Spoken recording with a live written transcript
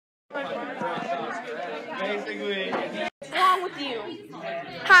Basically. What's wrong with you?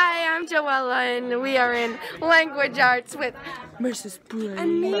 Hi, I'm Joella, and we are in language arts with Mrs.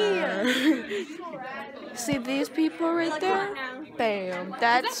 Bramer. See these people right there? Bam.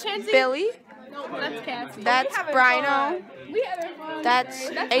 That's Billy. No, that's Cassie. That's Brino. That's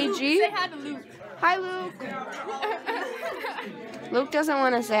AG. Say hi to Luke. Hi, Luke. Luke doesn't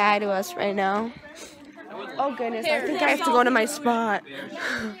want to say hi to us right now. Oh goodness, I think I have to go to my spot.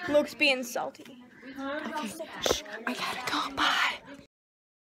 Luke's being salty. Okay, shh, I gotta go, bye.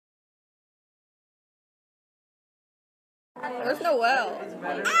 There's no well.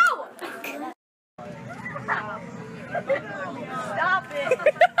 Ow! Stop it!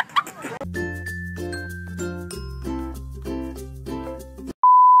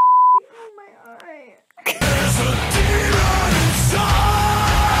 Oh my eye. There's a demon inside.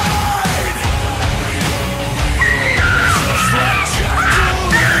 Just like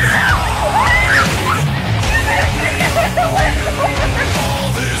Jekyll and Hyde. All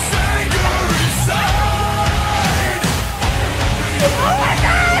this anger inside. Oh my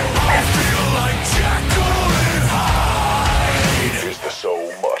God! I feel like Jekyll and Hyde. Is there so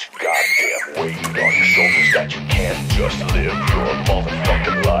much goddamn weight on your shoulders that you can't just live your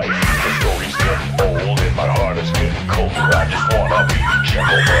motherfucking life? The story's getting old and my heart is getting colder. I just wanna be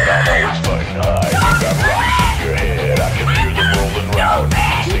Jekyll, but I'm always fighting Hyde. You got rocks in your head, I can hear them rolling round.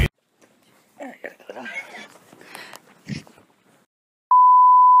 See,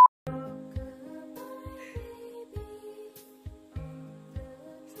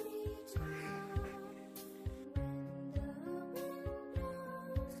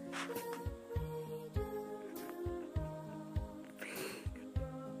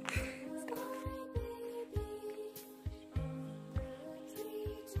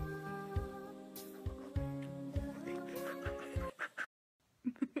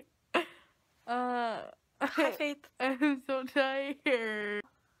 Hi, Faith. I'm so tired.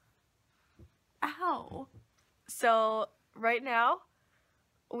 Ow. So, right now,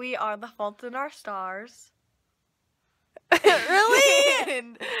 we are the Fault in Our Stars. Really?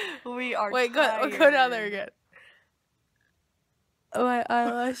 And we are Wait, tired. go down there again. My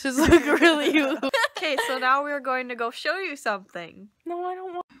eyelashes look really loose. Okay, so now we're going to go show you something. No, I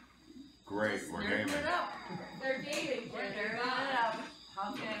don't want. great, we're gaming. They're gaming.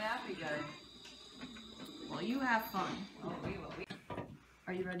 How can that be good? Well, you have fun. Oh, we will.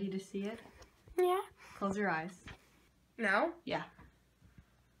 Are you ready to see it? Yeah. Close your eyes. No? Yeah.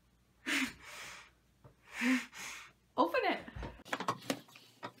 Open it.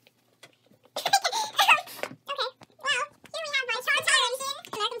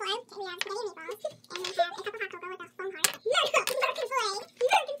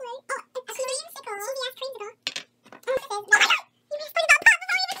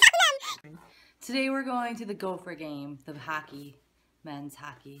 Today we're going to the Gopher game, the hockey, men's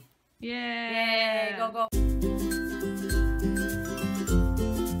hockey. Yay! Go, go. Are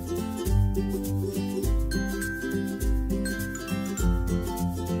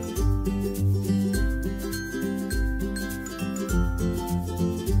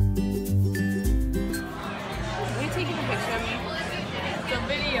you taking a picture of me? It's a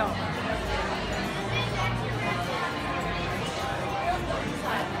video.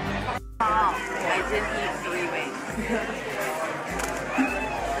 I did eat 3 wings.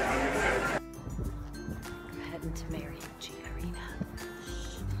 We're heading to Mary G Arena.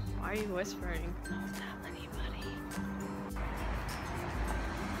 Why are you whispering? Don't tell anybody.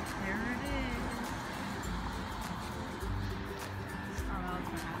 There it is.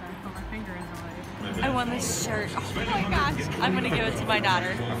 Put my fingers away. I won this shirt. Oh my gosh. I'm gonna give it to my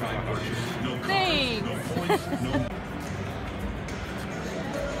daughter. Thanks.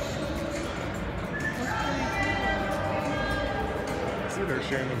 There's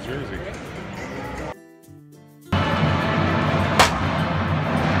Shannon's jersey.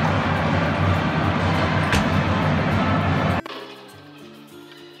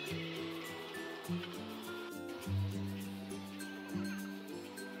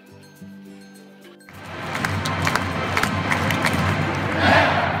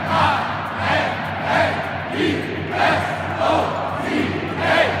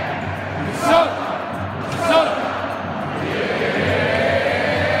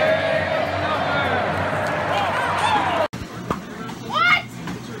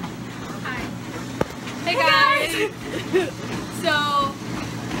 Hey guys! So,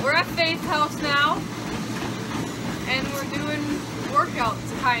 we're at Faith's house now, and we're doing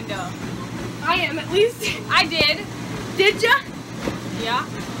workouts, kinda. I am, at least. I did. Did ya? Yeah.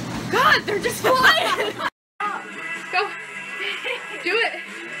 God, they're just flying! Go. Do it.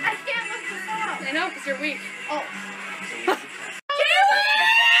 I can't look. I know, because you're weak. Oh.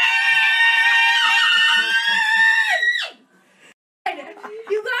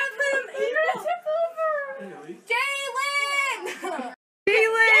 You gotta put him. You're gonna tip over. Jalen!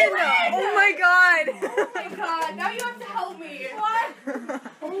 Jalen! Oh my god! Oh my god, now you have to help me. What?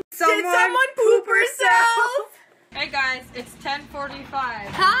 Did someone poop herself? Hey guys, it's 10:45.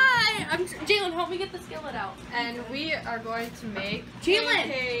 Hi! I'm Jalen, help me get the skillet out. And we are going to make Jalen!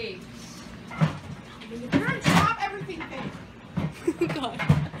 pancakes. You're gonna drop everything, babe. God.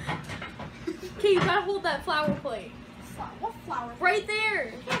 Okay, you gotta hold that flour plate. What flour? Right there.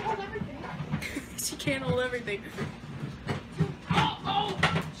 You can't hold everything. She can't hold everything. Oh!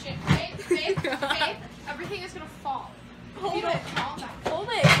 Shit, babe, everything is gonna fall. Hold You don't it. fall back. Hold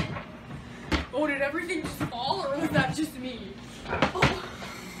it. Oh, did everything just fall, or was that just me? Oh.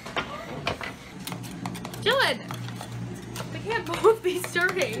 Jalen! They can't both be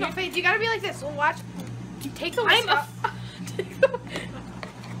stirring. No, Faith, you gotta be like this. So watch. Take the I'm whisk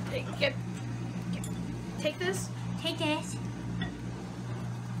Take this. Take this.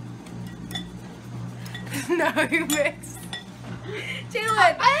 No, you mixed.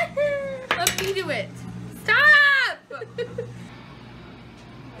 Jalen! Let me do it. Stop! There we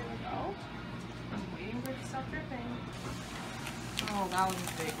go. I'm waiting for it to stop dripping. Oh, that was a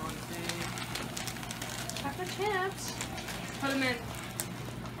big one, babe. Chocolate chips. Put them in.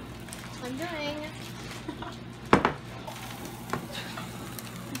 I'm doing.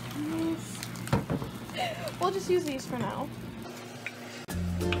 We'll just use these for now.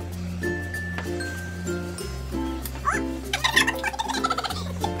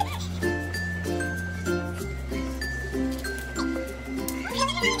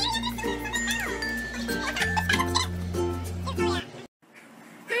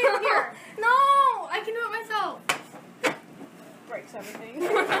 Here. No, I can do it myself. Breaks everything.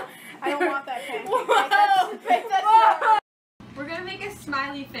 I don't want that pancake. Whoa! We're gonna make a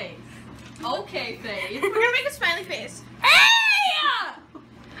smiley face. Okay, face. We're gonna make a smiley face. Hey!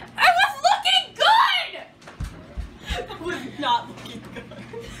 I was looking good! That was not looking good.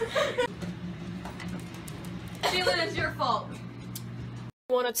 Jalen, it's your fault.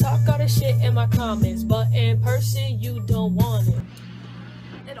 Wanna talk all this shit in my comments, but in person you don't want it.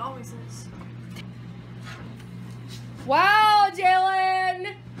 It always is. Wow,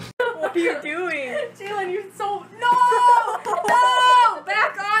 Jalen! What are you doing? Jalen, you're so no! No!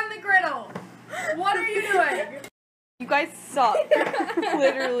 Back on the griddle. What are you doing? You guys suck.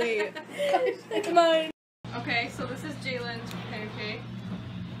 Literally. It's mine. Okay, so this is Jalen's pancakes.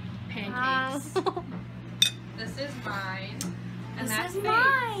 This is mine. And that's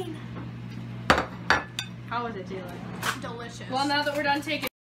mine. How is it, Jalen? Delicious. Well, now that we're done taking.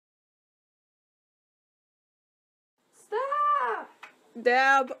 Stop!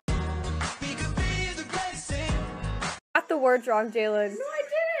 Dab. Got the words wrong, Jalen. No, I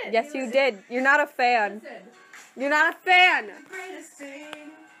didn't. Yes, you did. You're not a fan. Listen. You're not a fan. Greatest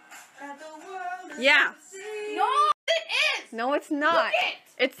thing that the world has Yeah. ever seen. No, it is. No, it's not. Look it.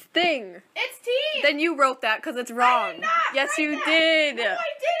 It's thing. It's team. Then you wrote that because it's wrong. I did not Yes, write you that. did. No, I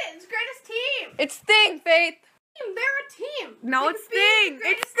didn't. It's greatest team. It's thing, Faith. They're a team. No, They it's could be the thing. It's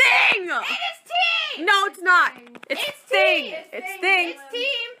greatest thing. team. It is team. No, it's not. It's thing. team. It's thing. It's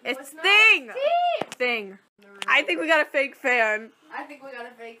team. It's not. thing. Team. Thing. I think we got a fake fan. I think we got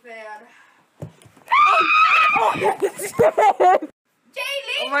a fake fan. Oh,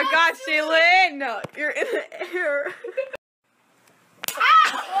 Jaylee. oh my gosh, Jalen. You're in the air.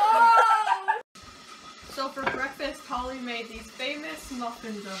 Oh. So for breakfast, Holly made these famous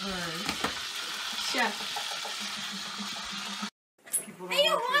muffins of hers. Chef. Hey,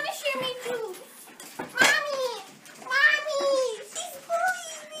 you want to share me too? Mommy. Mommy. She's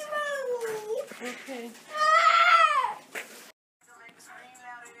bullying me, Mommy. Okay. Ah.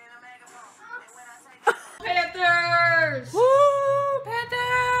 Panthers! Woo,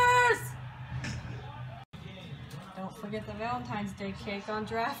 Panthers! Don't forget the Valentine's Day cake on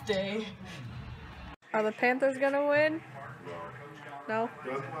draft day. Are the Panthers gonna win? No?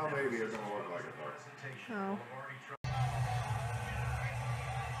 Well, maybe it don't look like it though. No.